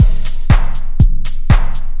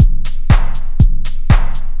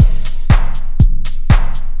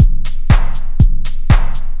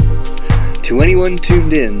anyone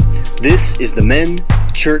tuned in, this is the Men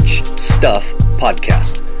Church Stuff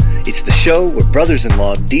podcast. It's the show where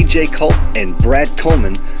brothers-in-law DJ Culp and Brad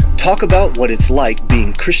Coleman talk about what it's like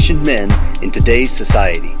being Christian men in today's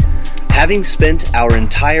society. Having spent our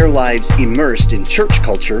entire lives immersed in church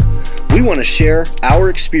culture, we want to share our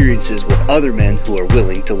experiences with other men who are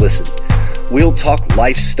willing to listen. We'll talk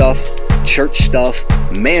life stuff, church stuff,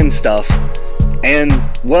 man stuff, and,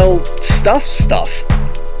 well, stuff.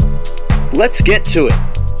 Let's get to it.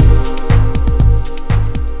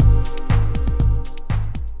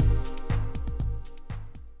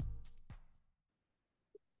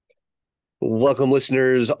 Welcome,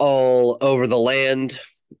 listeners all over the land.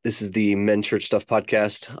 This is the Men Church Stuff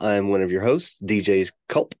podcast. I'm one of your hosts, DJ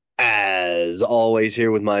Culp, as always,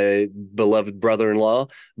 here with my beloved brother-in-law,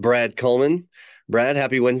 Brad Coleman. Brad,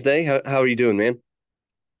 happy Wednesday. How are you doing, man?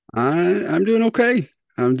 I'm doing okay.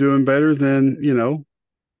 I'm doing better than,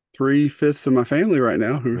 3/5 of my family right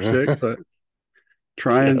now who are sick, but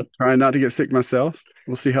trying not to get sick myself.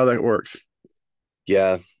 We'll see how that works.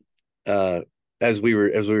 Yeah. As we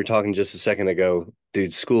were talking just a second ago,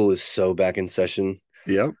 dude, school is so back in session.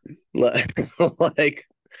 Yep.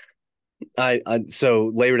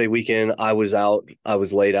 So Labor Day weekend, I was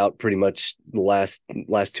laid out pretty much the last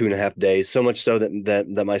 2.5 days. So much so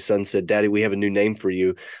that my son said, "Daddy, we have a new name for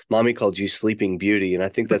you. Mommy called you Sleeping Beauty." And I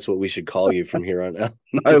think that's what we should call you from here on out.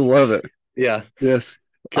 I love it. Yeah. Yes.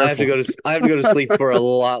 Careful. I have to go to sleep for a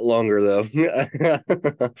lot longer though.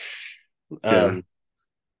 Yeah.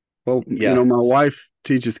 Well, yeah. My wife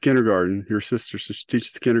teaches kindergarten. Your sister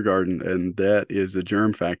teaches kindergarten, and that is a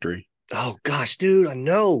germ factory. Oh gosh, dude, I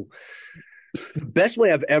know. The best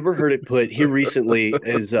way I've ever heard it put here recently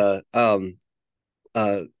is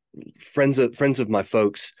friends of my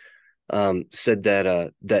folks said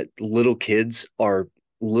that little kids are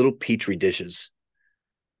little petri dishes.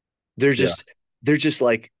 They're just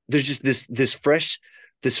this fresh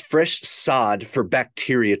sod for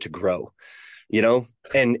bacteria to grow,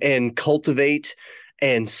 and cultivate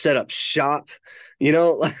and set up shop,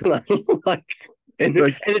 like. And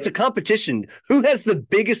it's a competition. Who has the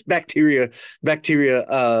biggest bacteria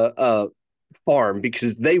farm,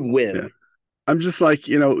 because they win. Yeah. I'm just like,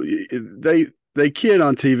 they kid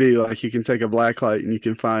on TV, like you can take a black light and you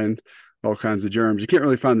can find all kinds of germs. You can't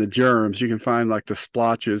really find the germs. You can find like the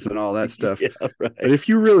splotches and all that stuff. Yeah, right. But if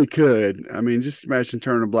you really could, I mean, just imagine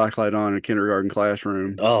turning a black light on in a kindergarten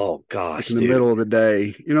classroom. Oh gosh, in the middle of the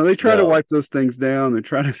day. They try to wipe those things down. They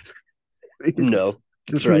try to No.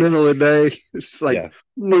 Just right. Middle of the day. It's just like, yeah.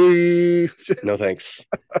 No thanks.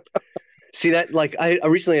 See that? Like I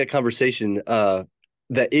recently had a conversation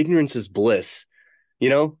that ignorance is bliss.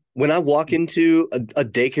 When I walk into a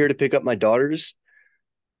daycare to pick up my daughters,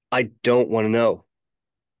 I don't want to know.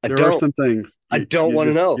 There are some things I don't want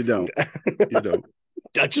to know. You don't.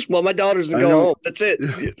 I just want my daughters to go home. That's it.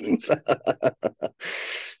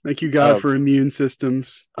 Thank you, God, for immune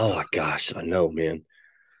systems. Oh my gosh, I know, man.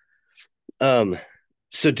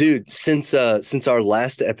 So, dude, since our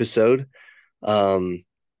last episode, I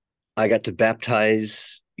got to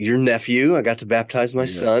baptize your nephew. I got to baptize my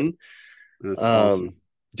son. That's awesome.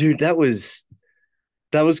 Dude, that's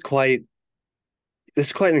quite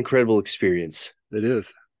an incredible experience. It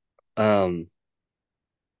is. Wow.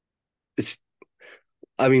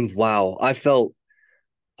 I felt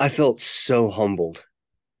so humbled,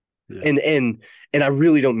 and I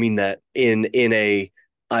really don't mean that in a.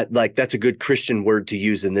 That's a good Christian word to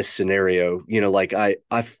use in this scenario.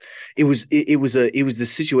 It was the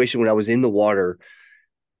situation when I was in the water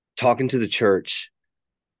talking to the church.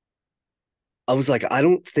 I was like, I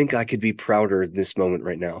don't think I could be prouder in this moment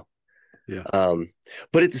right now. Yeah.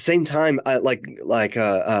 But at the same time,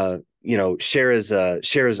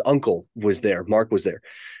 Shara's uncle was there. Mark was there,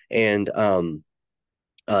 and he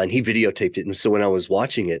videotaped it. And so when I was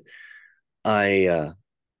watching it, I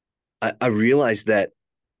realized that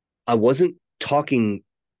I wasn't talking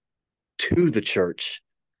to the church.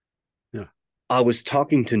 Yeah. I was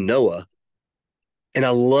talking to Noah. And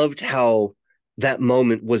I loved how that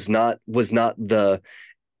moment was not the,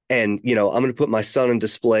 and, I'm going to put my son on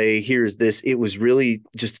display. Here's this. It was really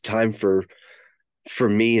just a time for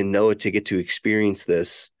me and Noah to get to experience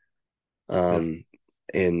this. And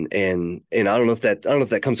I don't know if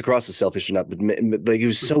that comes across as selfish or not, but like, it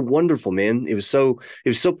was so wonderful, man. It was so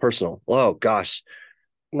personal. Oh gosh.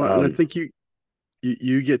 Well, and I think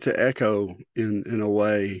you get to echo in a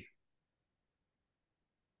way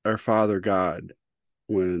our Father God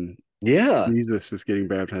when Jesus is getting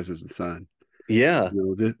baptized as the Son. Yeah.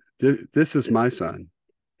 This is my son.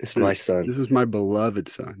 It's my son. This is my beloved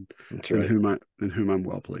son. That's right. In whom I'm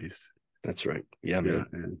well pleased. That's right. Yeah, man.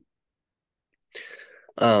 And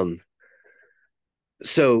Um,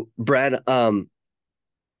 so Brad,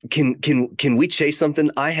 can we chase something?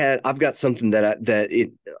 I've got something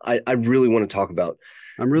I really want to talk about.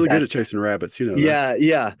 I'm really good at That's chasing rabbits. You know that. Yeah,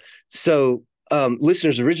 yeah. So,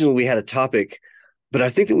 listeners, originally we had a topic, but I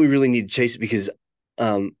think that we really need to chase it because,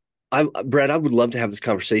 Brad, I would love to have this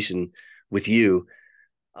conversation with you,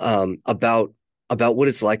 about what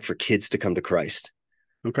it's like for kids to come to Christ.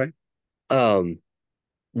 Okay. Um,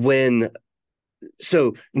 when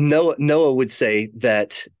so Noah would say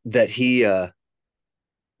that he that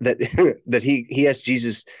that he asked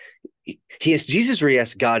Jesus, he asked Jesus or he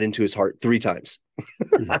asked God into his heart 3 times.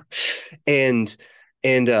 Mhm. and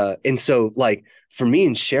and so, like, for me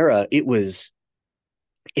and Shara, it was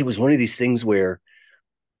one of these things where,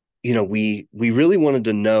 we really wanted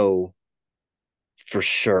to know for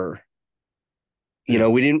sure. Yeah.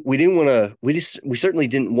 We didn't want to, we certainly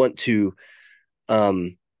didn't want to,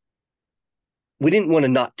 um we didn't want to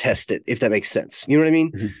not test it, if that makes sense. You know what I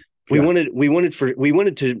mean? Mhm. we Yeah. wanted we wanted for we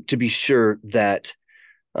wanted to be sure that,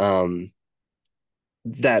 um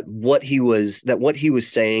that what he was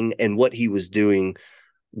saying and what he was doing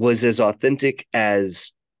was as authentic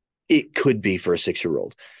as it could be for a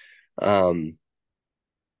 6-year-old. Um,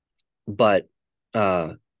 but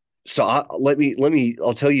so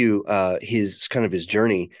I'll tell you, his kind of his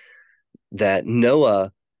journey, that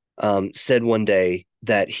Noah, said one day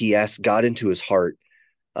that he asked God into his heart,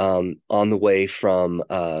 on the way from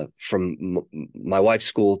my wife's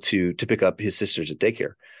school to pick up his sisters at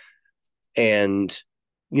daycare. And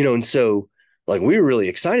and so, like, we were really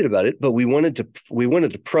excited about it, but we wanted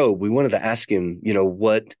to probe, we wanted to ask him,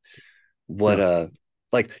 what Yeah.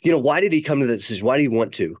 like, why did he come to that decision? Why do you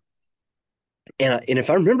want to? And if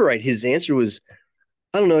I remember right, his answer was,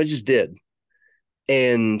 I don't know, I just did.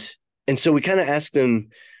 And so we kind of asked him,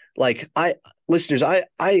 like, listeners, I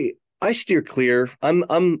steer clear. I'm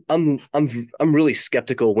really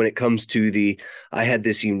skeptical when it comes to the I had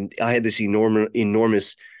this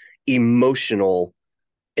enormous emotional,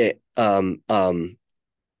 eh, um um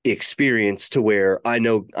experience to where I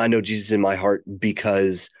know Jesus in my heart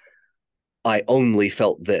because I only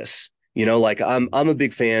felt this. Like, I'm a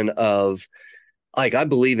big fan of, like, I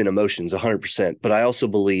believe in emotions 100%, but I also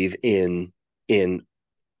believe in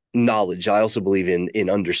knowledge. I also believe in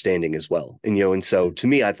understanding as well. And so, to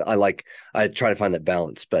me, I try to find that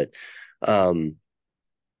balance. But um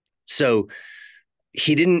so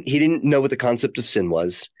he didn't know what the concept of sin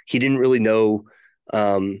was. He didn't really know,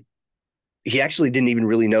 um he actually didn't even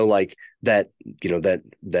really know, like, that,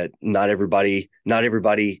 that not everybody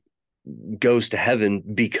goes to heaven,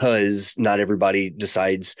 because not everybody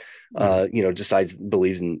Mhm.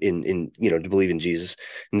 believes to believe in Jesus.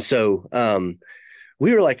 And so,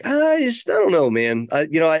 we were like, I don't know, man. I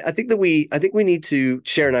think we need to,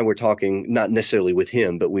 Cher and I were talking, not necessarily with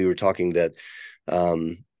him, but we were talking that,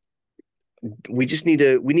 um, we need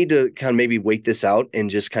to kind of maybe wait this out and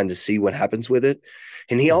just kind of see what happens with it.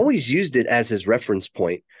 And he Mhm. always used it as his reference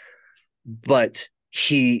point, but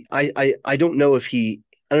I don't know if he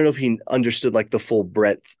understood, like, the full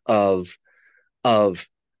breadth of,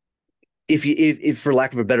 if for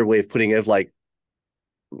lack of a better way of putting it, of, like,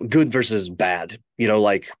 good versus bad,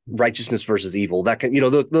 like righteousness versus evil, that kind,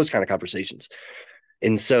 those kind of conversations.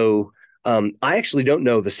 And so, I actually don't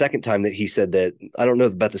know the second time that he said that. I don't know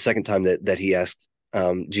about the second time that he asked,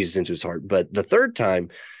 Jesus into his heart. But the third time,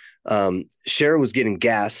 Sharon was getting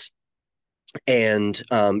gas, and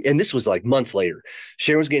this was like months later.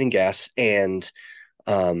 Sharon was getting gas, and,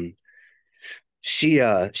 um, she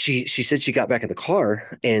said she got back in the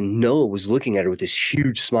car, and Noah was looking at her with this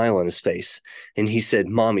huge smile on his face, and he said,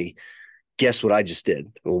 "Mommy, guess what I just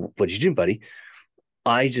did?" "Well, what'd you do, buddy?"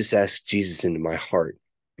 "I just asked Jesus into my heart."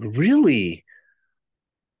 "Really?"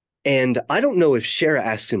 And I don't know if Shara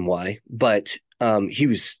asked him why, but, he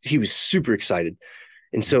was super excited.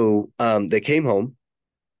 And so, they came home.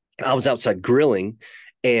 I was outside grilling,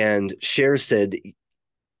 and Cher told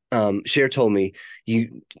me,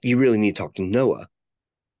 you really need to talk to Noah.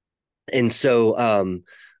 And so,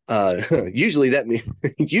 usually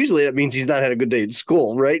usually that means he's not had a good day at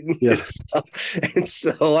school, right? Yeah. And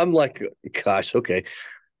so I'm like, gosh, okay.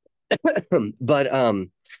 But,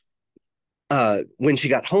 when she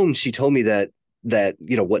got home, she told me that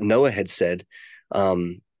what Noah had said.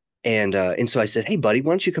 Um, and so I said, "Hey, buddy,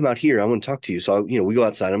 why don't you come out here? I want to talk to you." So, we go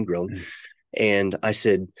outside. I'm grilling, Mhm. and I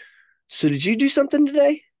said, "So did you do something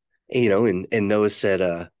today?" And Noah said,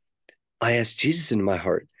 "I asked Jesus into my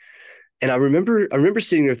heart." And I remember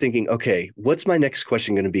sitting there thinking, okay, what's my next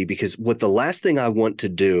question going to be? Because what the last thing I want to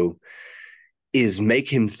do is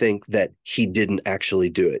make him think that he didn't actually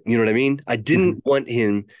do it. You know what I mean? I didn't want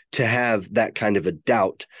him to have that kind of a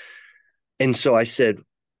doubt. And so I said,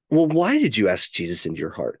 well, why did you ask Jesus into your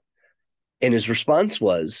heart? And his response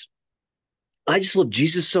was, I just love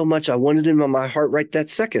Jesus so much. I wanted him in my heart right that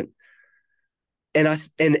second.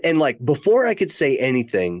 And like before I could say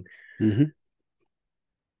anything,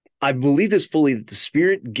 I believe this fully, that the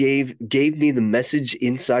Spirit gave me the message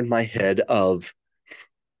inside my head of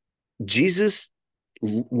Jesus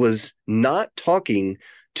was not talking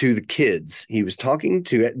to the kids. He was talking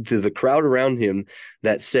to the crowd around him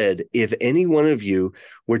that said, if any one of you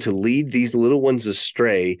were to lead these little ones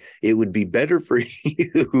astray, it would be better for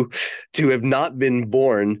you to have not been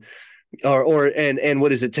born, and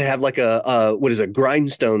what is it, to have like a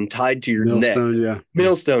grindstone tied to your neck.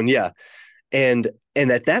 Millstone, yeah. And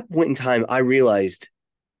at that point in time, I realized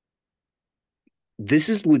this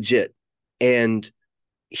is legit, and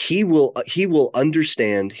he will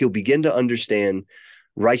understand. He'll begin to understand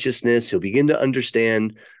righteousness. He'll begin to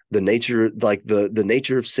understand the nature, like the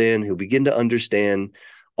nature of sin. He'll begin to understand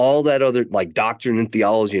all that other, like, doctrine and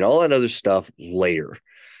theology and all that other stuff later.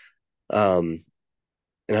 And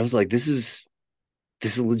I was like, this is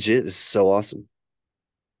legit. This is so awesome.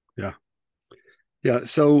 Yeah. Yeah.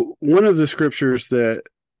 So one of the scriptures that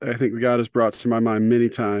I think God has brought to my mind many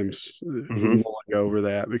times, mulling over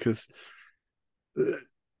that, because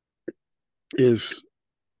is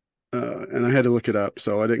and I had to look it up,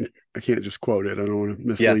 so I can't just quote it. I don't want to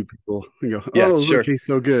mislead people and go, look, he's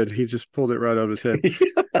so good. He just pulled it right out of his head.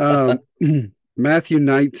 Matthew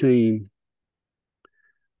 19.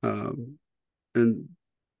 And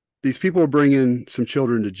these people are bringing some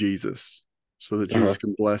children to Jesus so that Jesus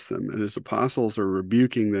can bless them. And his apostles are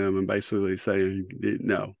rebuking them and basically saying,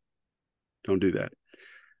 no, don't do that.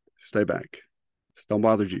 Stay back. Just don't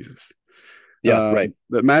bother Jesus. Yeah, right.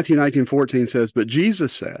 But Matthew 19:14 says, but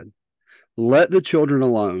Jesus said, let the children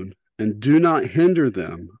alone and do not hinder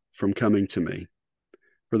them from coming to me,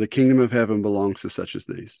 for the kingdom of heaven belongs to such as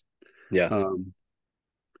these. Yeah.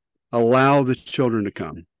 Allow the children to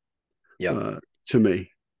come to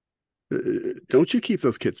me. Don't you keep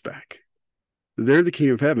those kids back. They're the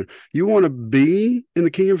kingdom of heaven. You want to be in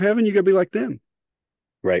the kingdom of heaven, you got to be like them.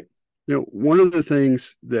 Right. One of the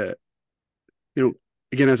things that,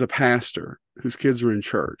 again, as a pastor whose kids were in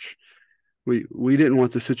church, we didn't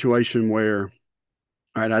want the situation where,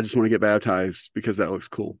 all right, I just want to get baptized because that looks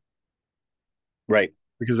cool. Right.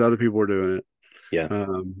 Because other people were doing it. Yeah.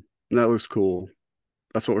 That looks cool.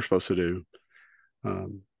 That's what we're supposed to do.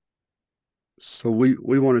 So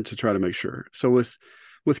we wanted to try to make sure. So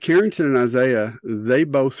with Carrington and Isaiah, they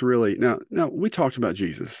both really, now we talked about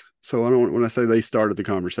Jesus. So when I say they started the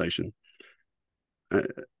conversation,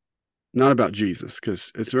 not about Jesus,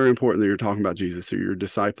 because it's very important that you're talking about Jesus, so you're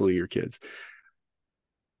discipling your kids.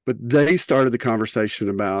 But they started the conversation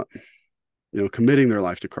about, committing their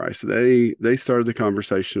life to Christ. They started the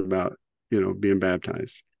conversation about, being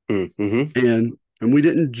baptized. And we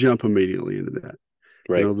didn't jump immediately into that.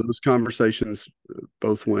 Right. Those conversations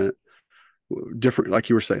both went different, like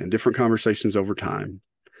you were saying, different conversations over time.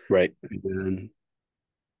 Right. And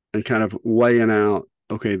kind of weighing out,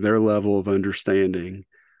 okay, their level of understanding.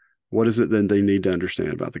 What is it then they need to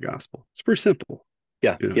understand about the gospel? It's pretty simple.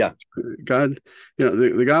 Yeah. Yeah. God,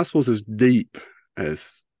 the gospel is as deep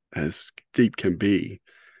as deep can be.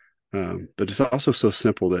 But it's also so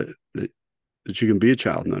simple that you can be a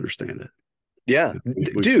child and understand it. Yeah.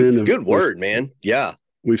 Dude, good word, man. Yeah.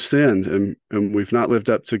 We've sinned and we've not lived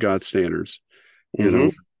up to God's standards.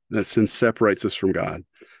 That sin separates us from God.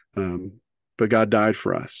 But God died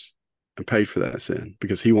for us and paid for that sin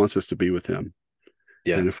because he wants us to be with him.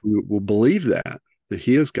 Yeah. And if we will believe that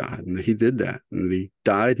he is God and that he did that and that he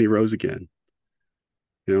died and he rose again,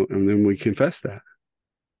 and then we confess that,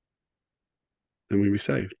 then we be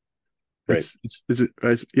saved. Right. It's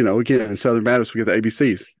again, in Southern Baptist, we get the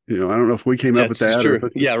ABCs. I don't know if we came up with that. True.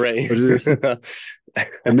 Yeah, right. But it is.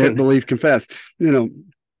 Admit, believe, confess.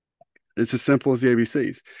 It's as simple as the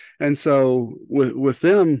ABCs. And so with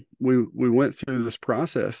them, we went through this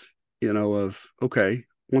process, of, okay,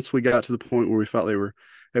 once we got to the point where we felt they were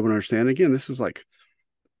able to understand, again, this is like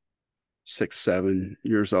 6, 7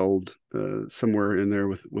 years old, somewhere in there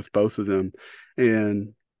with both of them,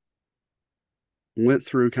 and went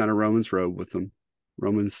through kind of Romans road with them.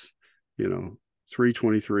 Romans,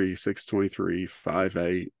 3:23, 6:23,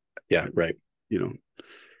 5:8. Yeah, right.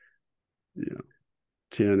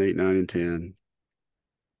 10, 8, 9, and 10,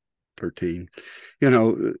 13.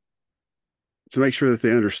 To make sure that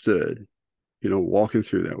they understood, walking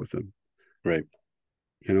through that with them. Right.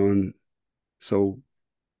 And so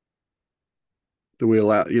we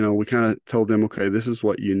allow, we kind of told them, okay, this is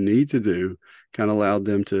what you need to do, kind of allowed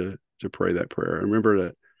them to pray that prayer. I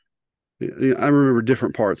remember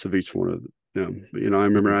different parts of each one of them. But, I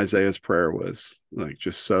remember Isaiah's prayer was like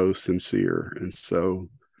just so sincere and so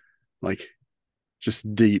like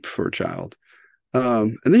just deep for a child.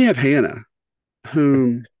 And then you have Hannah,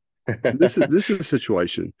 whom this is a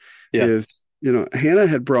situation is, Hannah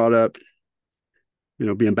had brought up,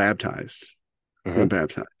 being baptized,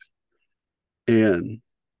 and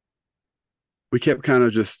we kept kind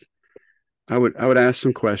of just, I would ask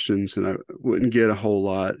some questions and I wouldn't get a whole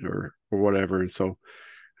lot or whatever. And so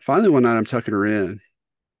finally one night I'm tucking her in.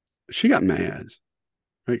 She got mad,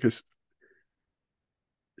 right? Because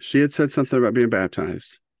she had said something about being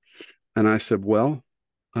baptized. And I said, well,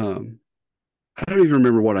 I don't even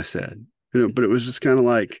remember what I said, but it was just kind of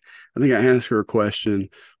like, I think I asked her a question,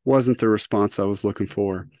 wasn't the response I was looking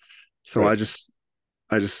for. So right. I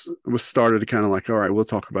just was started to kind of like, all right, we'll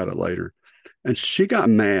talk about it later. And she got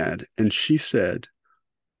mad and she said,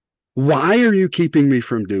 why are you keeping me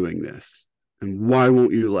from doing this? And why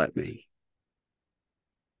won't you let me?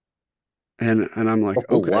 And I'm like,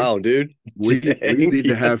 okay, wow, dude, we need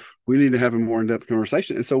to have a more in-depth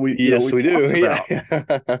conversation. And so we do.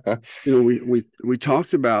 We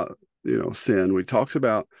talked about, sin. We talked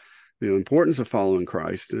about the importance of following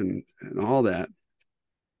Christ and all that.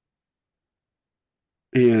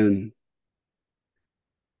 And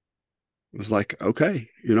it was like, okay,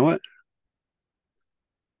 you know what?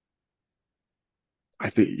 I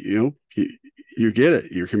think, you get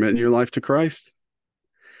it. You're committing your life to Christ.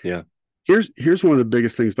 Yeah. Here's one of the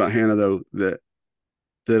biggest things about Hannah, though, that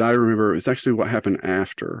I remember. It's actually what happened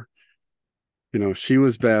after. She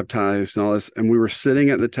was baptized and all this, and we were sitting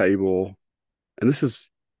at the table, and this is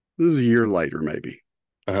a year later, maybe.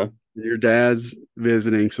 Your dad's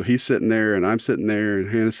visiting, so he's sitting there, and I'm sitting there, and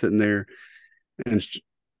Hannah's sitting there, and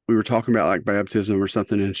we were talking about like baptism or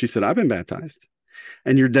something, and she said, "I've been baptized,"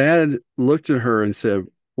 and your dad looked at her and said,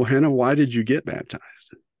 "Well, Hannah, why did you get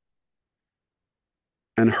baptized?"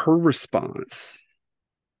 And her response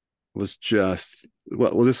was just,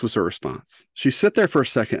 well, this was her response. She sat there for a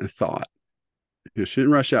second and thought. She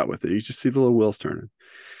didn't rush out with it. You just see the little wheels turning.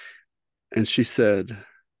 And she said,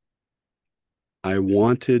 I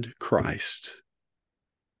wanted Christ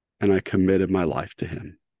and I committed my life to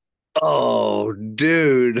him. Oh,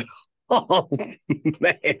 dude. Oh,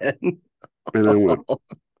 man. And I went,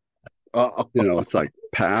 it's like,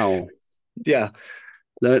 pow. Yeah.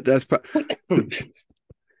 That's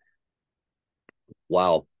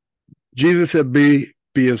wow. Jesus said, be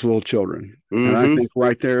as little children. And I think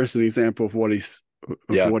right there is an example of what he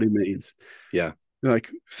means. Yeah. Like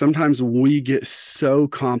sometimes we get so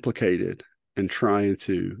complicated in trying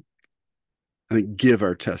to, I think, give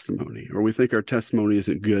our testimony, or we think our testimony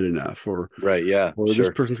isn't good enough, or right. Yeah. Or this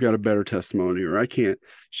person's got a better testimony, or I can't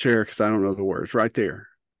share because I don't know the words. Right there.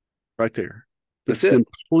 The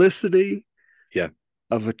simplicity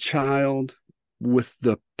of a child with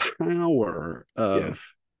the power of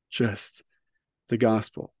just the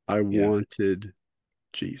gospel. I wanted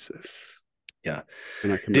Jesus. Yeah.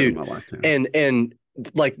 And I committed my life to him. And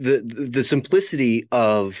like the simplicity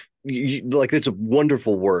of, like, it's a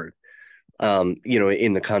wonderful word,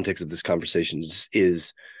 in the context of this conversation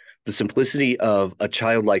is the simplicity of a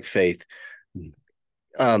childlike faith.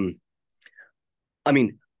 I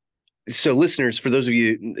mean, so listeners, for those of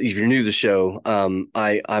you, if you're new to the show, I'm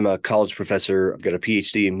a college professor. I've got a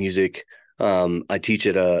PhD in music. I teach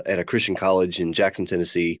at a Christian college in Jackson,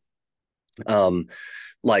 Tennessee.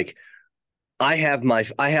 Like I have my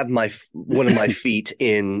one of my feet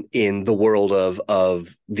in the world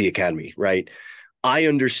of the academy, right? I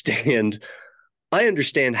understand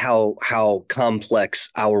how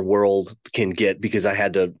complex our world can get because I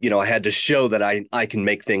had to show that I can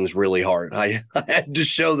make things really hard. I had to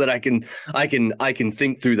show that I can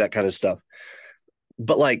think through that kind of stuff.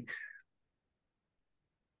 But like,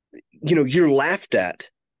 you're laughed at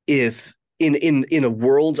if in a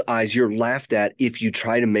world's eyes, you're laughed at if you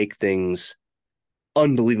try to make things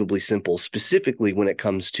unbelievably simple, specifically when it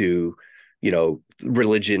comes to,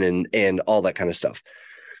 religion and all that kind of stuff.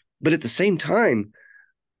 But at the same time,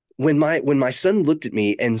 when my son looked at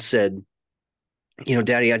me and said,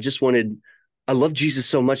 Daddy, I love Jesus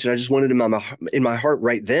so much, and I just wanted him in my heart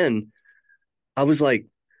right then, I was like,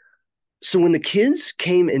 so when the kids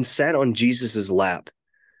came and sat on Jesus's lap,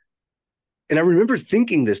 and I remember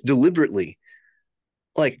thinking this deliberately,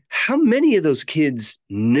 like, how many of those kids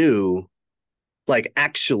knew, like,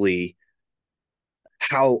 actually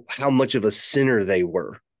how much of a sinner they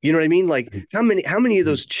were? You know what I mean? Like, how many of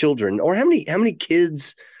those children, or how many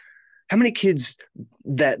kids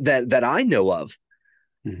that I know of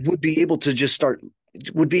would be able to just start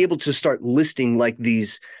listing like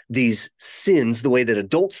these sins the way that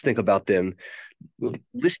adults think about them,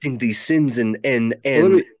 listing these sins and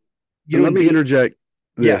well, let me interject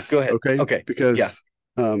yeah, this, go ahead. okay? Okay. Yeah. Because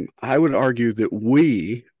I would argue that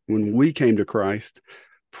when we came to Christ,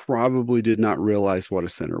 probably did not realize what a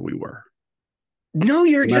sinner we were. No,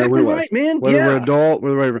 you're exactly right, man. Whether Yeah. we're adult,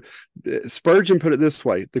 whether Spurgeon put it this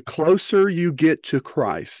way: the closer you get to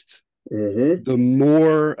Christ, the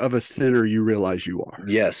more of a sinner you realize you are.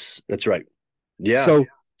 Yes, that's right. Yeah. So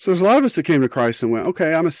there's a lot of us that came to Christ and went,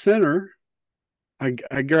 okay, I'm a sinner.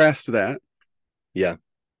 I grasped that. Yeah.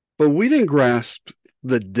 But we didn't grasp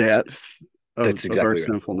the depth That's of our exactly right.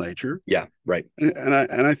 sinful nature. Yeah, right. And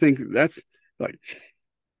I think that's like,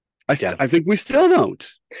 Yeah. I think we still don't.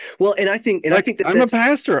 Well, and I think Like, that I'm a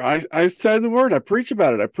pastor. I study the word. I preach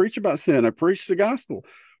about it. I preach about sin. I preach the gospel.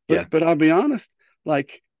 Yeah. But I'll be honest,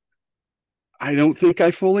 like, I don't think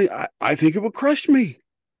I think it would crush me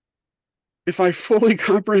if I fully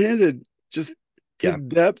comprehended just the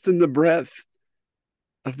depth and the breadth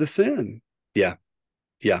of the sin. Yeah.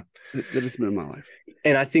 Yeah. That has been in my life.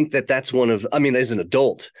 And I think that that's one of, I mean, as an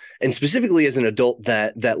adult, and specifically as an adult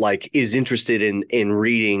that like is interested in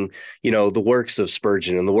reading, the works of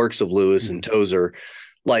Spurgeon and the works of Lewis and Tozer,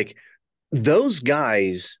 like those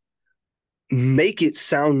guys make it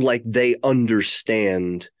sound like they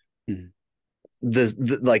understand the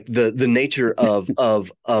nature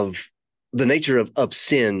of the nature of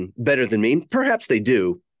sin better than me. Perhaps they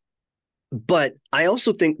do, but I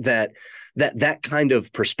also think that kind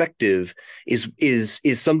of perspective is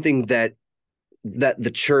something that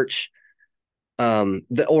the church,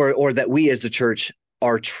 or that we as the church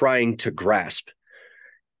are trying to grasp.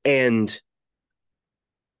 And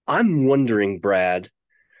I'm wondering, Brad,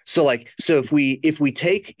 so if we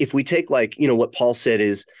take like, what Paul said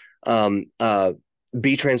is,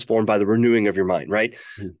 be transformed by the renewing of your mind, right?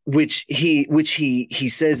 Which he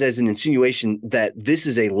says as an insinuation that this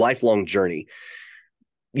is a lifelong journey,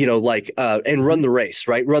 and run the race,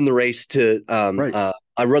 right? Run the race to, right.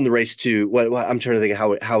 I run the race to what I'm trying to think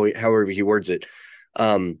of however he words it.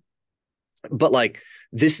 But like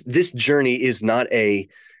this journey is not a,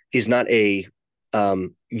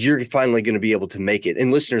 you're finally going to be able to make it. And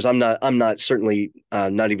listeners, I'm not certainly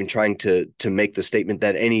not even trying to make the statement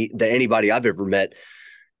that anybody I've ever met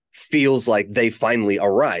feels like they finally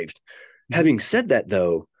arrived. Having said that,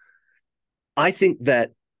 though, I think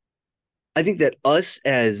that us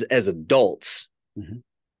as adults,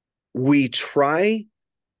 we try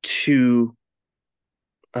to,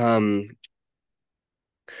 I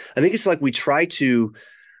think it's like we try to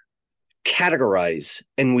categorize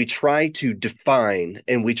and we try to define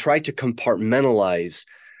and we try to compartmentalize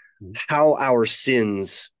how our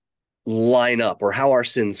sins line up or how our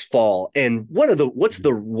sins fall. And what's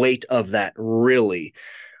the weight of that really?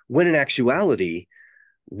 When in actuality,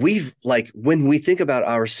 when we think about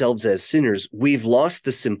ourselves as sinners, we've lost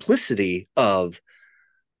the simplicity of,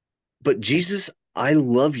 but Jesus, I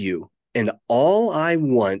love you. And all I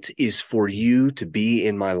want is for you to be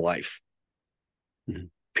in my life.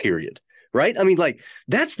 Period. Right? I mean, like,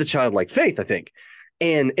 that's the childlike faith, I think.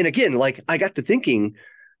 And again, like, I got to thinking,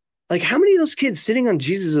 like, how many of those kids sitting on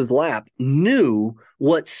Jesus's lap knew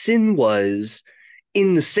what sin was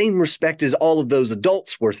in the same respect as all of those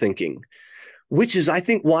adults were thinking? Which is, I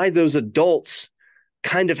think, why those adults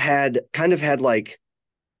kind of had like,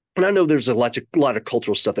 and I know there's a lot of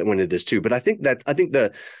cultural stuff that went into this too, but I think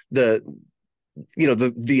the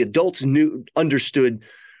adults understood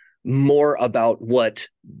more about what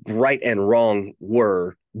right and wrong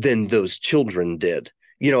were than those children did,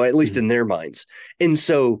 at least in their minds. And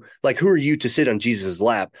so, like, who are you to sit on Jesus'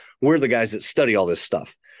 lap? We're the guys that study all this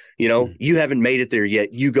stuff. You haven't made it there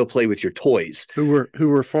yet. You go play with your toys. Who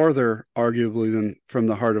were farther, arguably, than from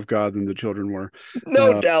the heart of God than the children were.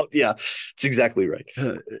 No doubt. Yeah, it's exactly right.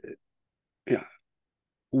 Yeah,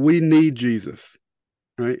 we need Jesus,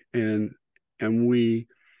 right? And we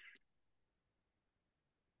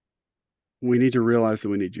need to realize that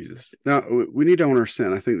we need Jesus. Now, we need to own our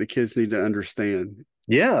sin. I think the kids need to understand.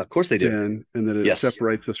 Yeah, of course they do. Sin, and that it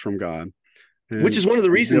separates us from God. Which is one of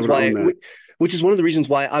the reasons why. Which is one of the reasons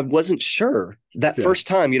why I wasn't sure that first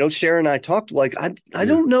time. Sharon and I talked. Like, I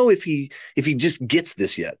don't know if he just gets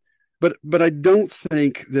this yet. But I don't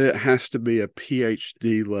think that it has to be a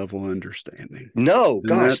PhD level understanding. No,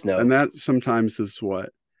 no. And that sometimes is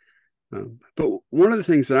what. But one of the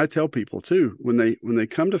things that I tell people too, when they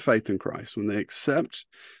come to faith in Christ, when they accept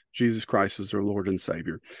Jesus Christ as their Lord and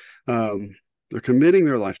Savior, they're committing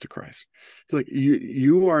their life to Christ. It's like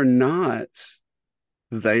you are not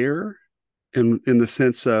there in the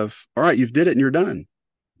sense of, all right, you've did it and you're done.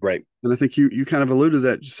 Right. And I think you kind of alluded to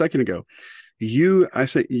that just a second ago. I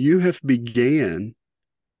say you have began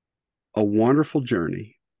a wonderful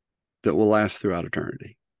journey that will last throughout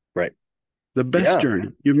eternity. Right. The best Yeah.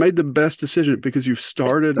 journey. You've made the best decision because you've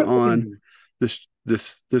started on this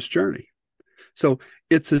journey. So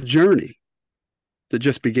it's a journey that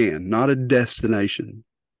just began, not a destination.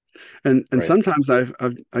 And Right. sometimes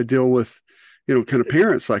I deal with, kind of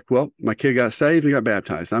parents like, well, my kid got saved, he got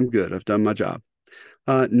baptized. I'm good. I've done my job.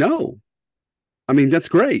 No, I mean, that's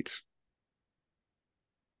great.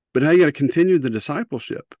 But now you got to continue the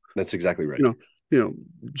discipleship. That's exactly right.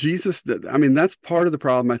 Jesus, I mean, that's part of the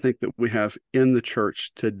problem I think that we have in the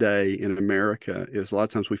church today in America is a lot of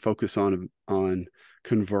times we focus on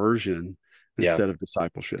conversion instead of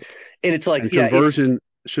discipleship. And it's like, and conversion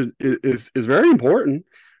is very important,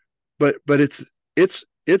 but it's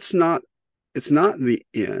not the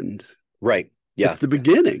end. Right. Yeah. It's the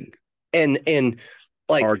beginning. And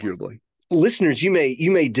like, arguably, listeners, you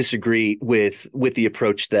may disagree with the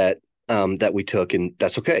approach that we took, and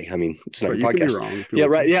that's okay. I mean, it's not a podcast. Can be wrong. Yeah,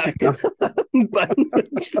 right. Yeah. But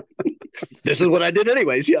this is what I did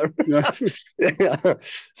anyways. Yeah. Yeah.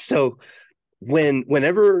 So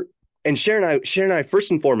whenever, and Sharon and I,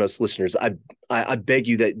 first and foremost, listeners, I beg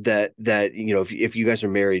you that if you guys are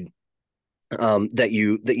married, that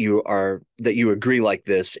you agree like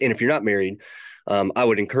this, and if you're not married, I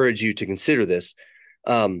would encourage you to consider this.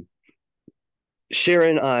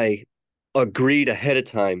 Sharon and I agreed ahead of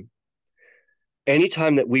time.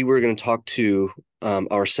 Anytime that we were going to talk to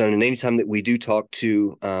our son, and anytime that we do talk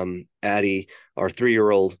to Addie, our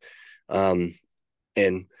 3-year-old,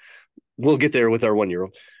 and we'll get there with our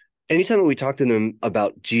 1-year-old. Anytime that we talk to them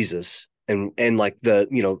about Jesus and like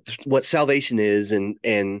what salvation is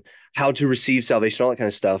and how to receive salvation, all that kind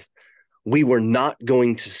of stuff, we were not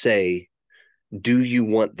going to say, "Do you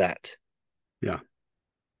want that?" Yeah.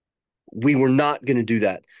 We were not going to do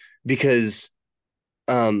that because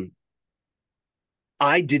I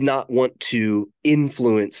did not want to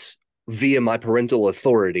influence via my parental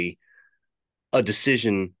authority a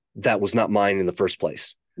decision that was not mine in the first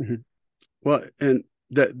place. Mm-hmm. Well, and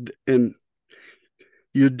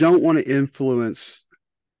you don't want to influence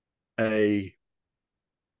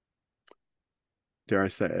dare I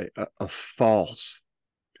say, a false,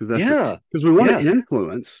 because we want to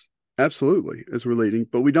influence, absolutely, as we're leading,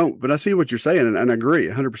 but we don't. But I see what you're saying, and I agree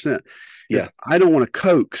 100%. Yeah, I don't want to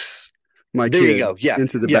coax my kid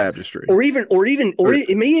into the baptistry, or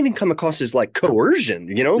it may even come across as like coercion,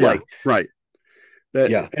 right.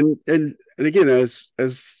 And again, as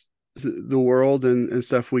the world and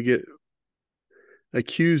stuff, we get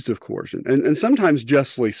accused of coercion, and sometimes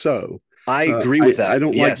justly so. I agree with that. I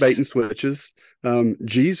don't like bait and switches.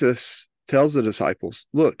 Jesus tells the disciples,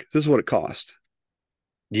 "Look, this is what it costs.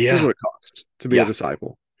 Yeah, this is what it costs to be a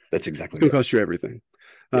disciple. That's exactly. It's going to cost you everything.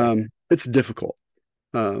 It's difficult.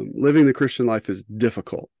 Living the Christian life is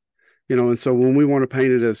difficult, and so when we want to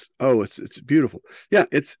paint it as, oh, it's beautiful. Yeah,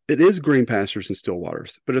 it is green pastures and still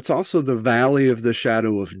waters, but it's also the valley of the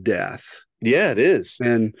shadow of death. Yeah, it is.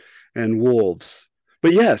 And wolves.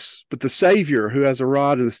 But the Savior who has a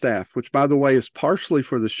rod and a staff, which by the way is partially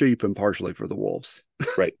for the sheep and partially for the wolves.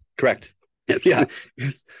 Right. Correct. They're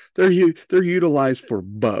utilized for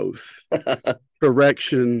both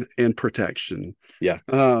correction and protection. Yeah.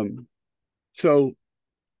 So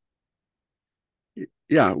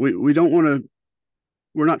yeah, we don't want to.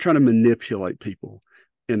 We're not trying to manipulate people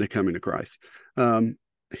into coming to Christ. And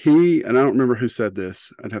I don't remember who said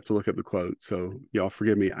this. I'd have to look up the quote. So y'all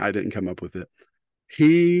forgive me. I didn't come up with it.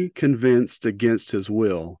 He convinced against his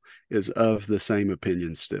will is of the same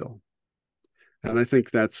opinion still. And I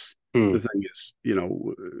think that's the thing is,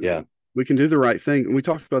 we can do the right thing. And we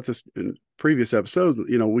talked about this in previous episodes.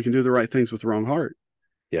 We can do the right things with the wrong heart.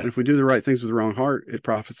 Yeah. And if we do the right things with the wrong heart, it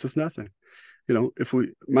profits us nothing. If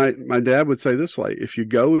my dad would say this way, if you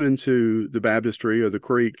go into the baptistry or the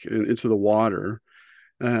creek and into the water,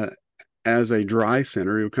 as a dry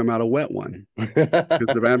sinner, you'll come out a wet one. Because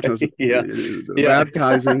the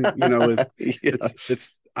baptizing,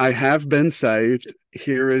 it's I have been saved.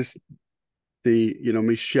 Here is the,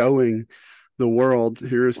 me showing the world.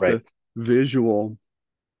 Here is the visual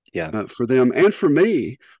for them and for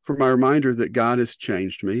me, for my reminder that God has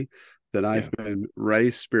changed me, that I've been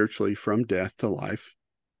raised spiritually from death to life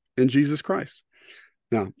in Jesus Christ.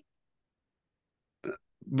 Now,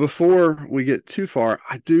 before we get too far,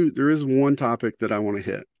 there is one topic that I want to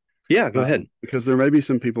hit. Yeah, go ahead. Because there may be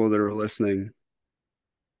some people that are listening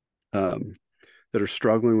that are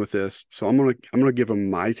struggling with this. So I'm gonna give them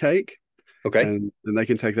my take. Okay. And they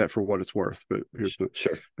can take that for what it's worth. But here's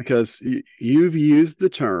sure. Because you've used the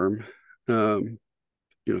term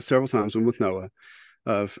several times, and with Noah,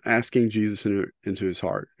 of asking Jesus into his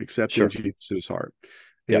heart, accepting Sure. Jesus in his heart.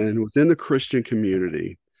 Yep. And within the Christian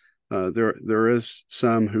community, there is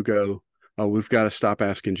some who go, "Oh, we've got to stop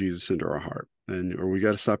asking Jesus into our heart, or we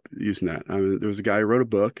got to stop using that." I mean, there was a guy who wrote a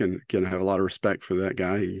book, and again, I have a lot of respect for that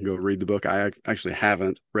guy. You can go read the book. I actually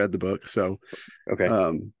haven't read the book, so Okay.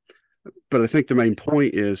 but I think the main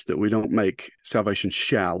point is that we don't make salvation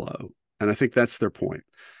shallow, and I think that's their point.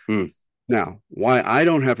 Hmm. Now, why I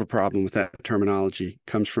don't have a problem with that terminology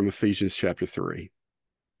comes from Ephesians chapter 3.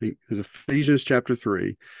 There's Ephesians chapter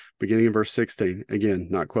 3, beginning in verse 16. Again,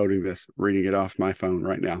 not quoting this, reading it off my phone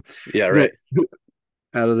right now. Yeah, That right.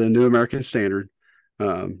 out of the New American Standard,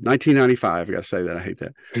 1995. I got to say that. I hate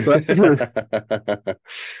that. But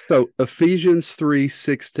so Ephesians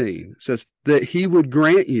 3:16 says that he would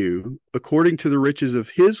grant you, according to the riches of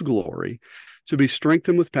his glory, to be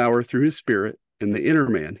strengthened with power through his spirit in the inner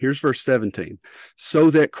man. Here's verse 17. So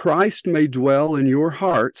that Christ may dwell in your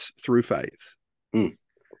hearts through faith. Mm.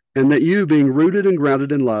 And that you, being rooted and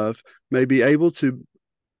grounded in love, may be able to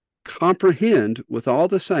comprehend with all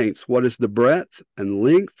the saints what is the breadth and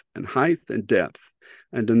length and height and depth,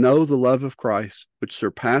 and to know the love of Christ, which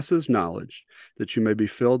surpasses knowledge, that you may be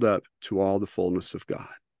filled up to all the fullness of God.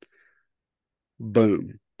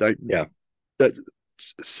 Boom. Yeah. That's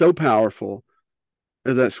so powerful,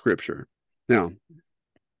 that scripture. Now,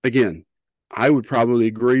 again, I would probably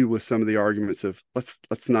agree with some of the arguments of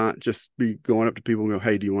let's not just be going up to people and go,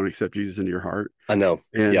 "Hey, do you want to accept Jesus into your heart?" I know.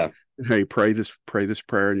 And Yeah. hey, pray this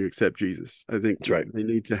prayer and you accept Jesus. I think That's right. they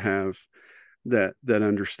need to have that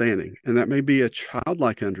understanding, and that may be a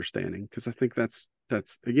childlike understanding, because I think that's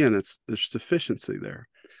again, there's sufficiency there,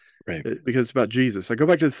 Right. because it's about Jesus. I go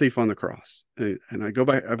back to the thief on the cross, and I go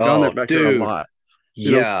back. I've gone Oh, back there a dude. lot.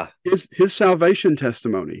 Yeah. His salvation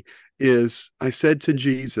testimony is, "I said to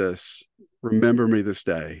Jesus, remember me this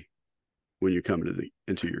day when you come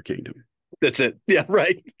into your kingdom." That's it. Yeah,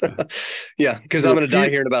 right. Yeah, because I'm So going to die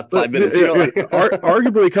here in about 5 minutes.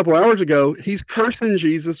 Arguably, a couple hours ago, he's cursing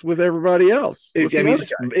Jesus with everybody else. I mean,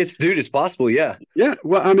 it's possible. Yeah. Yeah.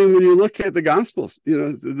 Well, I mean, when you look at the Gospels,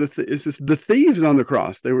 it's the thieves on the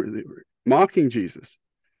cross. They were mocking Jesus.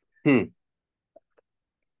 Hmm.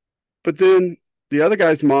 But then the other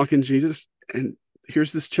guy's mocking Jesus, and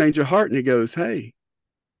here's this change of heart, and he goes, "Hey,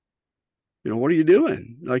 what are you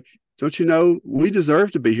doing? Like, don't you know we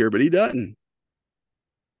deserve to be here, but he doesn't."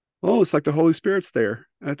 Oh, it's like the Holy Spirit's there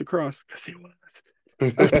at the cross, because he was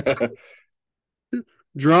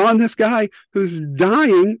drawing this guy who's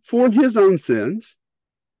dying for his own sins,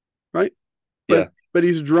 right? Yeah. But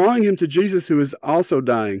he's drawing him to Jesus, who is also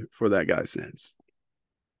dying for that guy's sins.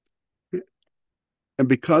 And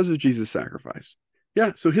because of Jesus' sacrifice.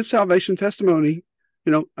 Yeah. So his salvation testimony,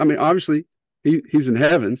 I mean, obviously he's in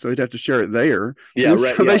heaven, so he'd have to share it there. Yeah, his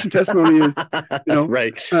right. Salvation testimony is,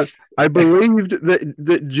 right. I believed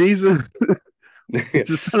that Jesus is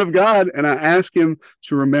the Son of God, and I asked him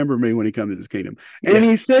to remember me when he comes to his kingdom. And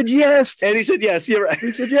he said yes. And he said yes. You're right.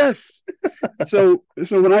 He said yes. So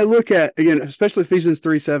when I look at, again, especially Ephesians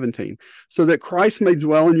 3:17, so that Christ may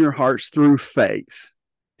dwell in your hearts through faith.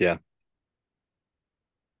 Yeah.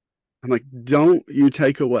 I'm like, don't you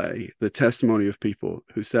take away the testimony of people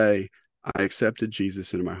who say, "I accepted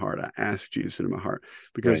Jesus into my heart. I asked Jesus into my heart."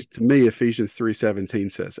 Because to me, Ephesians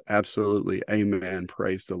 3:17 says, absolutely, amen,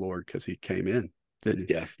 praise the Lord, because he came in, didn't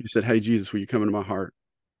he? Yeah. You said, "Hey, Jesus, will you come into my heart?"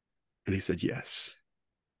 And he said, yes.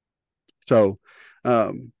 So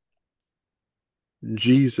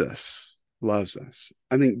Jesus loves us.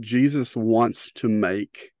 I think Jesus wants to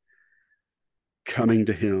make coming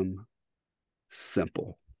to him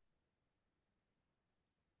simple.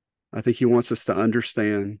 I think he wants us to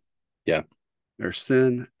understand our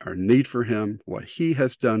sin, our need for him, what he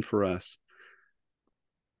has done for us,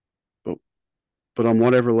 but on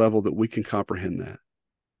whatever level that we can comprehend that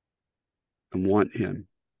and want him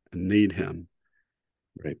and need him,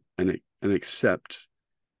 right, and accept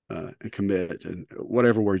and commit, and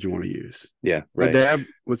whatever word you want to use. Yeah, right. My dad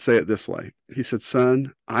would say it this way. He said,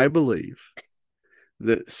 "Son, I believe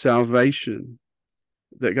that salvation,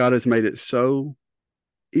 that God has made it so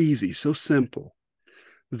easy, so simple,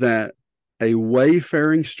 that a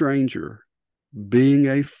wayfaring stranger, being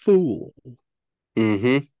a fool,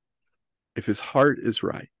 if his heart is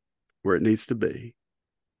right where it needs to be,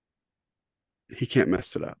 he can't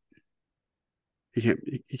mess it up. He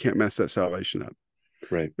can't mess that salvation up."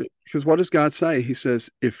 Right. Because what does God say? He says,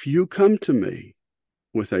 "If you come to me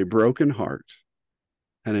with a broken heart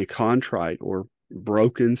and a contrite or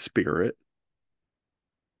broken spirit,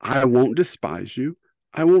 I won't despise you.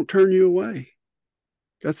 I won't turn you away."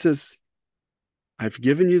 God says, I've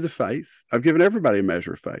given you the faith. I've given everybody a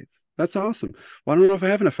measure of faith. That's awesome. Well, I don't know if I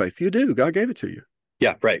have enough faith. You do. God gave it to you.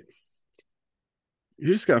 Yeah, right.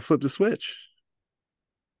 You just got to flip the switch.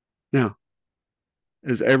 Now,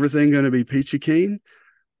 is everything going to be peachy keen?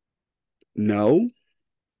 No.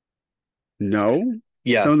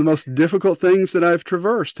 Yeah. Some of the most difficult things that I've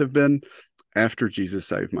traversed have been after Jesus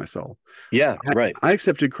saved my soul. Yeah, right. I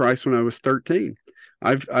accepted Christ when I was 13.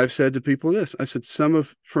 I've said to people this. I said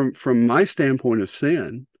from my standpoint of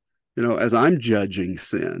sin, as I'm judging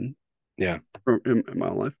sin, yeah, in my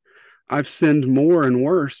life, I've sinned more and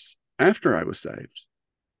worse after I was saved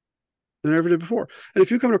than I ever did before. And if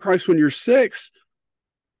you come to Christ when you're 6,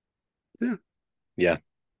 yeah,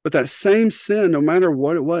 but that same sin, no matter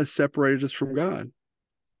what it was, separated us from God.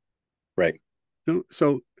 Right.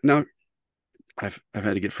 So now I've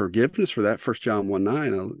had to get forgiveness for that. 1 John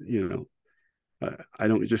 1:9. I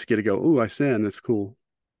don't just get to go, oh, I sin. That's cool.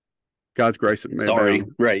 God's grace may Sorry.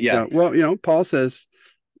 abound. Right. Yeah. Well, Paul says,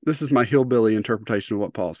 this is my hillbilly interpretation of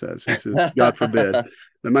what Paul says. He says, God forbid.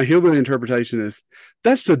 And my hillbilly interpretation is,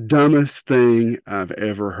 that's the dumbest thing I've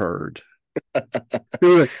ever heard.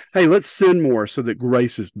 Like, hey, let's sin more so that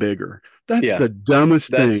grace is bigger. That's the dumbest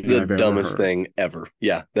thing I've ever heard. Thing ever.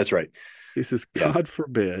 Yeah, that's right. He says, God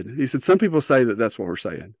forbid. He said, some people say that that's what we're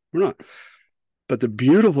saying. We're not. But the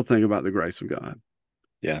beautiful thing about the grace of God,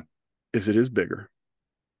 is it is bigger.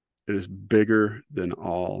 It is bigger than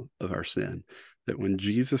all of our sin. That when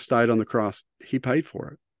Jesus died on the cross, he paid for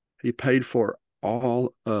it. He paid for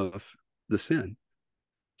all of the sin.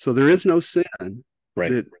 So there is no sin.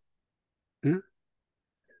 Right.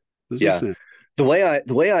 No sin. The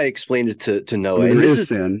way I explained it to Noah, and this is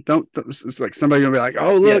sin. It's like somebody gonna be like,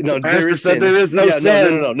 "Oh, look, the pastor said there is no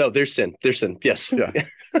sin." No. There's sin. There's sin. Yes. Yeah.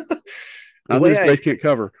 The way this can't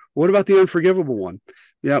cover. What about the unforgivable one?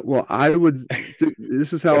 Yeah. Well,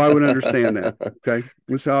 this is how I would understand that. Okay.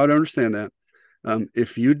 This is how I'd understand that.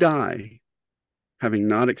 If you die having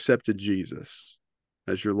not accepted Jesus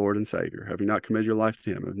as your Lord and Savior, having not committed your life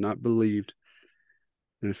to him, have not believed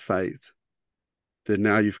in faith, then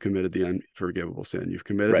now you've committed the unforgivable sin. You've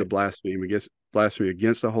committed the blasphemy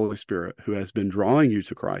against the Holy Spirit, who has been drawing you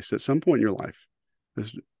to Christ at some point in your life,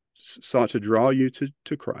 has sought to draw you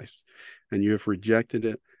to Christ, and you have rejected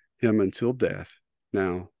him until death.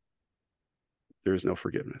 Now there is no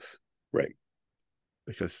forgiveness. Right.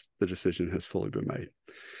 Because the decision has fully been made.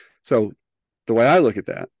 So the way I look at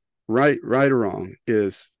that, right or wrong,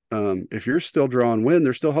 is if you're still drawing wind,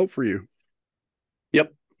 there's still hope for you.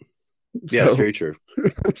 Yep. Yeah, that's very true.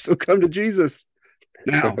 So come to Jesus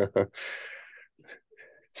now.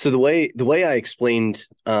 So the way I explained,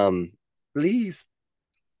 please,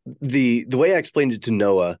 the way I explained it to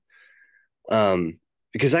Noah,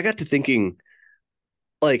 because I got to thinking,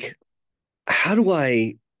 like, how do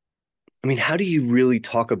you really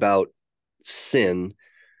talk about sin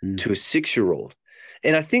to a 6-year-old?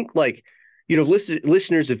 And I think, like,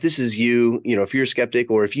 listeners, if this is you, if you're a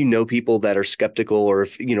skeptic, or if you know people that are skeptical, or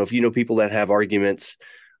if you know people that have arguments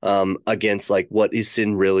against, like, what is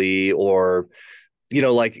sin really, or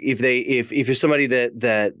like if you're somebody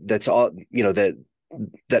that's all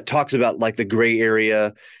that talks about, like, the gray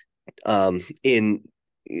area in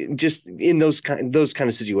those kind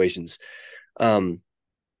of situations. I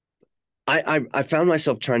found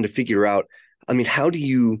myself trying to figure out, how do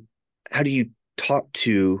you talk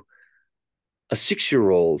to a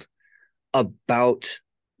 6-year-old about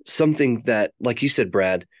something that, like you said,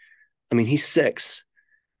 Brad, he's 6.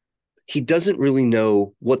 He doesn't really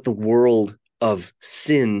know what the world of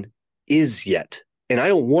sin is yet. And I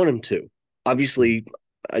don't want him to. Obviously,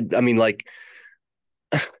 like,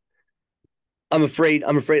 I'm afraid.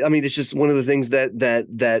 It's just one of the things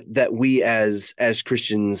that we as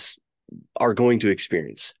Christians are going to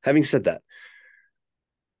experience. Having said that,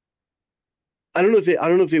 I don't know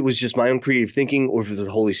if it was just my own creative thinking, or if it was the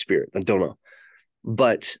Holy Spirit. I don't know.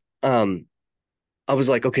 But I was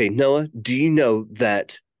like, okay, Noah, do you know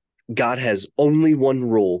that God has only one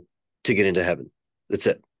rule to get into heaven? That's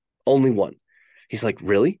it. Only one. He's like,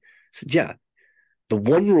 really? I said, yeah. The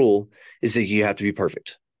one rule is that you have to be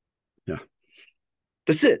perfect. Yeah.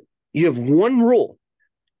 That's it. You have one rule.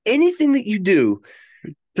 Anything that you do.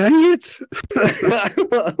 Dang it.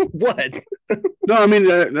 What? No, I think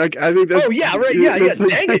that's. Oh, yeah, right. Yeah.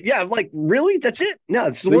 Dang it. Yeah. Like, really? That's it? No,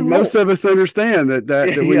 it's the one rule. Most of us understand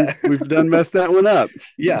that we've done messed that one up.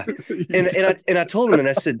 Yeah. And I told him, and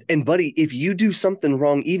I said, and buddy, if you do something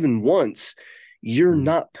wrong even once, you're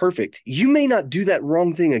not perfect. You may not do that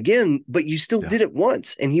wrong thing again, but you still did it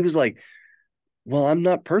once. And he was like, well, I'm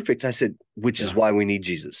not perfect. I said, which is why we need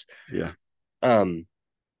Jesus. Yeah.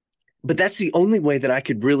 But that's the only way that I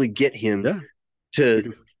could really get him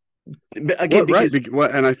to Because, again, because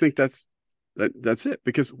and I think that's it,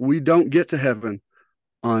 because we don't get to heaven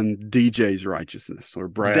on DJ's righteousness or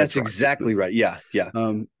Brad's that's exactly right. Yeah. Yeah.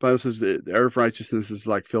 Bible says the earth righteousness is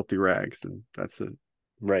like filthy rags, and that's a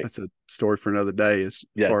story for another day as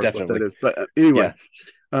far as what that is. But anyway,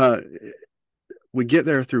 we get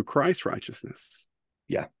there through Christ's righteousness.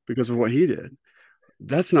 Yeah. Because of what he did.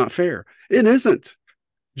 That's not fair. It isn't.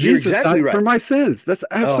 You're Jesus exactly died right. for my sins. That's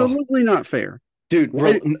absolutely not fair.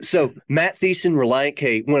 Dude, so Matt Thiessen, Relient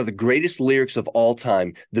K, one of the greatest lyrics of all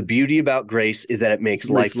time. The beauty about grace is that it makes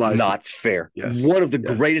life not fair. Yes. One of the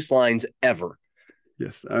greatest lines ever.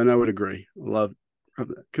 Yes, and I would agree. Love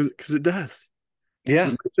that, because it does. Yeah,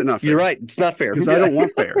 it makes it not fair. You're right. It's not fair because I don't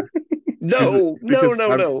want fair. No.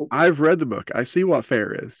 I've read the book. I see what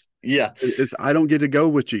fair is. Yeah, I don't get to go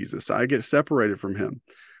with Jesus. I get separated from him.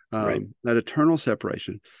 Right. That eternal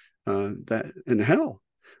separation, that in hell.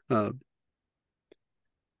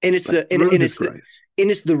 And it's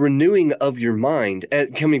the renewing of your mind.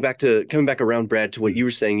 And coming back around, Brad, to what you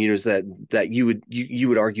were saying, is that you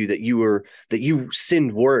would argue that you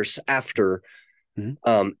sinned worse after,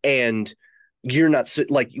 and you're not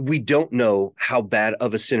like, we don't know how bad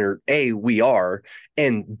of a sinner we are,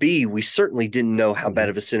 and B, we certainly didn't know how bad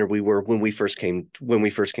of a sinner we were when we first came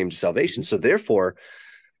to salvation. So therefore,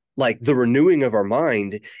 like, the renewing of our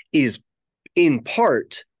mind is in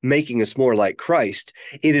part making us more like Christ.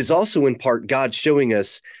 It is also in part God showing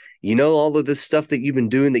us, all of this stuff that you've been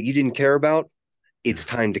doing that you didn't care about, it's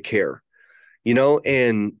time to care,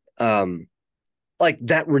 and like,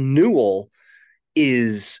 that renewal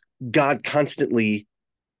is God constantly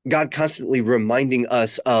reminding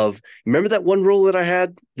us of, remember that one rule that I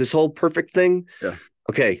had, this whole perfect thing? Yeah.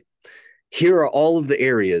 Okay, here are all of the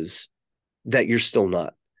areas that you're still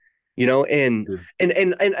not. And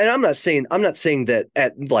I'm not saying that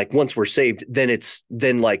at, like, once we're saved, then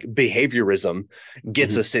like behaviorism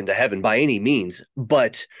gets us into heaven by any means.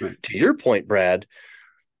 But to your point, Brad,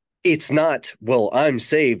 it's not, well, I'm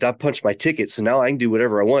saved, I punched my ticket, so now I can do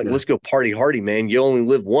whatever I want. Let's go party hardy, man. You only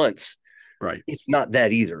live once. Right. It's not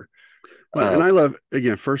that either. And I love,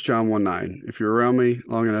 again, 1 John 1:9. If you're around me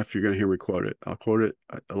long enough, you're going to hear me quote it. I'll quote it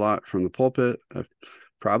a lot from the pulpit. I've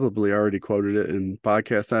probably already quoted it in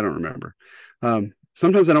podcasts. I don't remember.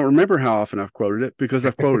 Sometimes I don't remember how often I've quoted it because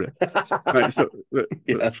I've quoted it. Right, so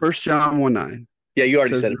 1 John 1:9. Yeah, you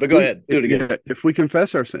already said it, but go ahead. Do it again. If we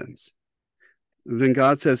confess our sins, then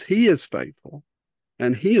God says he is faithful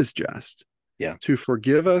and he is just to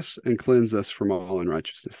forgive us and cleanse us from all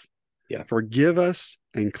unrighteousness. Yeah. Forgive us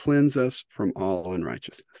and cleanse us from all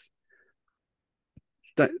unrighteousness.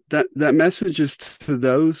 That message is to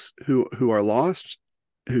those who are lost,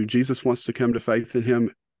 who Jesus wants to come to faith in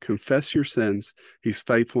him. Confess your sins. He's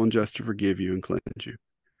faithful and just to forgive you and cleanse you.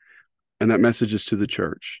 And that message is to the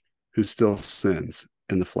church who still sins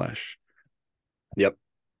in the flesh. Yep.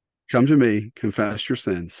 Come to me, confess your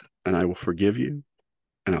sins, and I will forgive you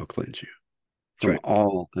and I'll cleanse you from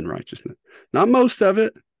all unrighteousness. Not most of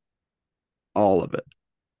it, all of it.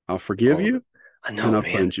 I'll forgive you and I'll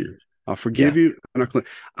cleanse you. I'll forgive you and I'll cleanse.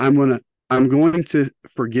 I'm going to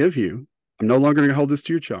forgive you. I'm no longer going to hold this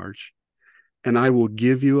to your charge, and I will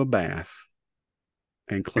give you a bath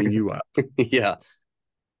and clean you up. Yeah.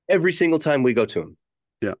 Every single time we go to him.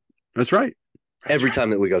 Yeah, that's right. Every time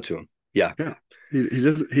that we go to him. Yeah. Yeah.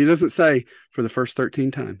 He doesn't say for the first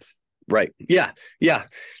 13 times. Right. Yeah. Yeah.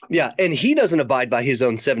 Yeah. And he doesn't abide by his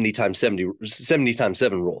own 70 times 7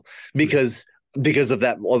 rule because of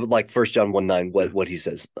that, like 1 John 1:9, what he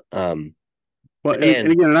says. Well,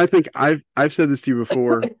 and again, and I think I've said this to you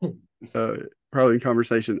before, probably in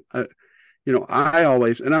conversation. I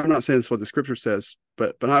always, and I'm not saying this is what the scripture says,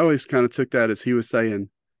 but I always kind of took that as he was saying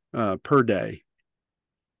per day.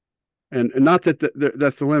 And not that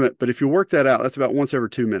that's the limit, but if you work that out, that's about once every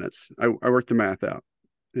 2 minutes. I worked the math out,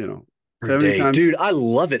 70 times. Dude, I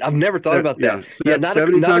love it. I've never thought about that. So not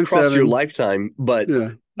across 7, your lifetime, but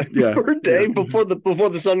per day before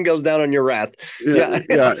the sun goes down on your wrath. That's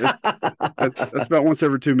about once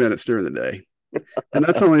every 2 minutes during the day. And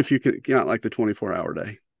that's only if you can count like the 24-hour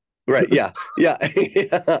day. Right. Yeah. Yeah.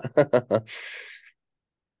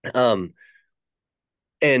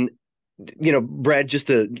 And Brad, just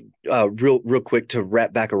to real quick to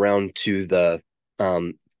wrap back around to the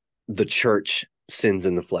church sins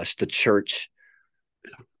in the flesh, the church.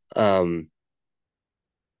 I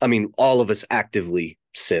mean, all of us actively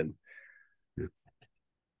sin. Yeah.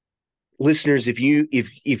 Listeners, if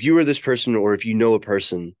you are this person, or if you know a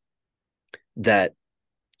person that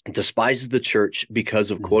despises the church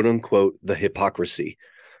because of quote unquote the hypocrisy,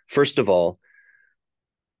 first of all,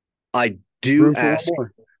 I do ask.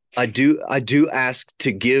 I do ask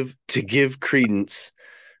to give credence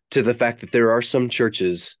to the fact that there are some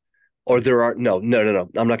churches, or there are no. I'm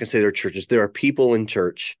not going to say there are churches. There are people in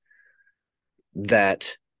church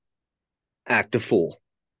that act a fool.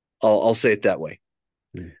 I'll say it that way.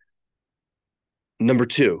 Mm. Number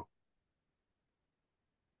two,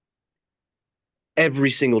 every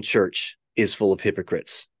single church is full of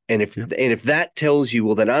hypocrites. And if that tells you,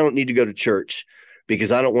 well, then I don't need to go to church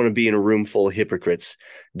because I don't want to be in a room full of hypocrites,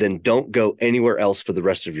 then don't go anywhere else for the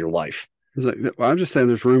rest of your life. Well, I'm just saying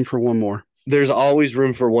there's room for one more. There's always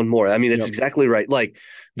room for one more. I mean, it's exactly right. Like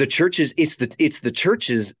the churches, it's the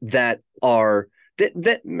churches that are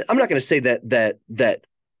that I'm not going to say that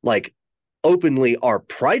like openly are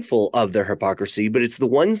prideful of their hypocrisy, but it's the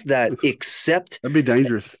ones that accept. That'd be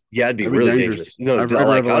dangerous. Yeah, it'd be really dangerous. No, I've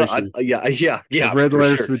read Revelation. Yeah. I've read the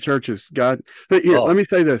letters to the churches. God, here, let me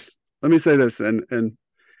say this, and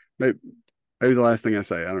maybe the last thing I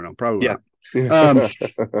say. I don't know. Probably. Yeah.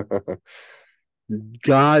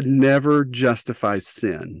 God never justifies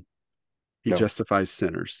sin. He justifies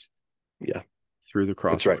sinners. Yeah. Through the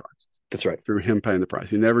cross. That's right. Of Christ. That's right. Through him paying the price.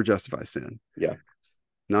 He never justifies sin. Yeah.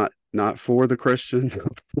 Not for the Christian.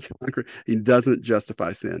 He doesn't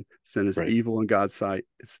justify sin. Sin is evil in God's sight.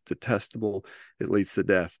 It's detestable. It leads to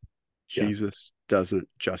death. Yeah. Jesus doesn't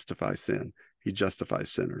justify sin. He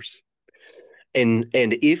justifies sinners. And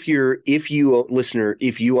if you listener,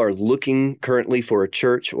 if you are looking currently for a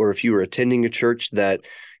church, or if you are attending a church that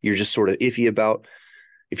you're just sort of iffy about,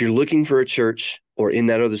 if you're looking for a church or in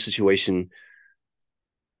that other situation,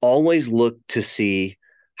 always look to see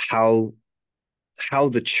how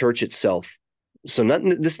the church itself. So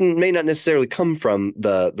this may not necessarily come from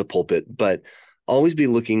the pulpit, but always be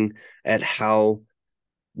looking at how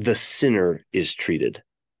the sinner is treated.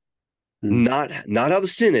 Not how the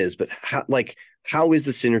sin is, but how is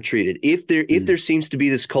the sinner treated? If there seems to be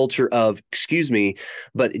this culture of, excuse me,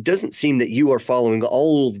 but it doesn't seem that you are following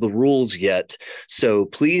all of the rules yet. So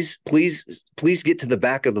please get to the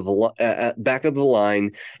back of the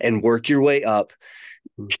line and work your way up.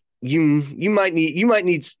 You might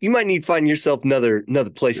need to find yourself another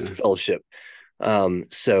place to fellowship. But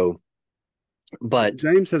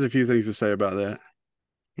James has a few things to say about that.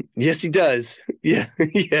 Yes, he does. Yeah,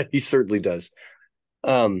 he certainly does.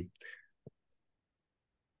 But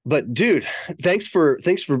dude, thanks for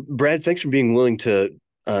Brad. Thanks for being willing to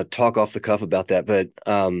talk off the cuff about that. But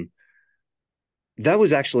that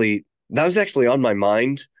was actually on my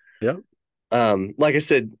mind. Yeah. Like I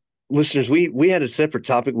said, listeners, we had a separate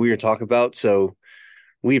topic we were talking about, so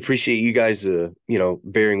we appreciate you guys,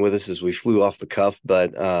 bearing with us as we flew off the cuff.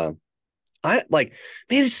 But man,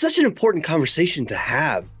 it's such an important conversation to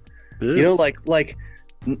have.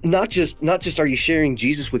 Not just are you sharing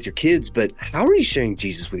Jesus with your kids, but how are you sharing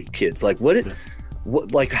Jesus with your kids? Like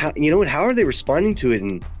how are they responding to it,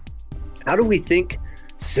 and how do we think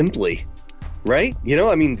simply, right?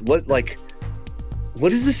 I mean, what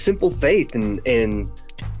is this simple faith? And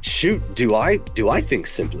shoot, do I think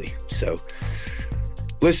simply? So,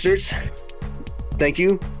 listeners, thank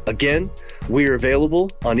you again. We are available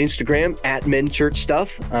on Instagram at Men Church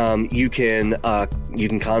Stuff. You can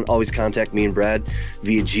always contact me and Brad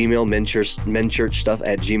via Gmail,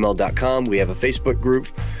 menchurchstuff@gmail.com. We have a Facebook group.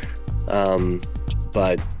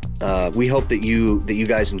 But we hope that you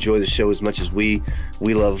guys enjoy the show as much as we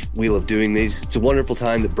love doing these. It's a wonderful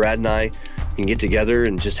time that Brad and I can get together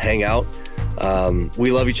and just hang out.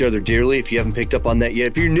 We love each other dearly. If you haven't picked up on that yet,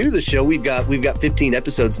 if you're new to the show, we've got 15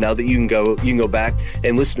 episodes now that you can go back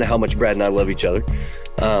and listen to how much Brad and I love each other.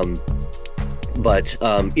 But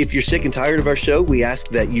if you're sick and tired of our show, we ask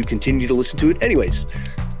that you continue to listen to it anyways.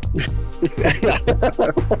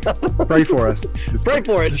 Pray for us. Pray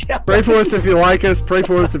for us. Yeah. Pray for us if you like us. Pray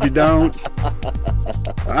for us if you don't.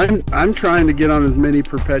 I'm trying to get on as many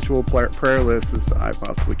perpetual prayer lists as I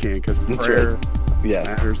possibly can, because prayer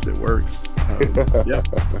matters. It works.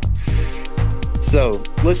 So,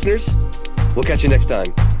 listeners, we'll catch you next time.